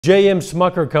J.M.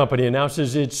 Smucker Company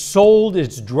announces it sold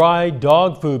its dry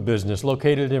dog food business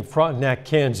located in Frontenac,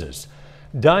 Kansas.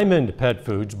 Diamond Pet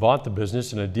Foods bought the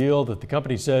business in a deal that the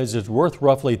company says is worth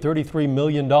roughly $33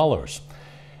 million.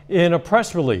 In a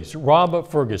press release, Rob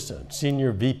Ferguson,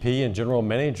 Senior VP and General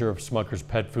Manager of Smucker's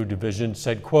Pet Food Division,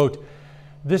 said, quote,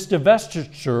 "This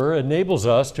divestiture enables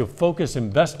us to focus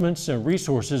investments and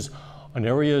resources on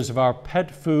areas of our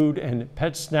pet food and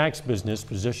pet snacks business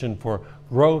positioned for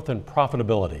growth and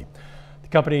profitability." The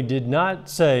company did not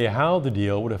say how the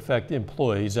deal would affect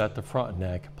employees at the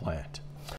Frontenac plant.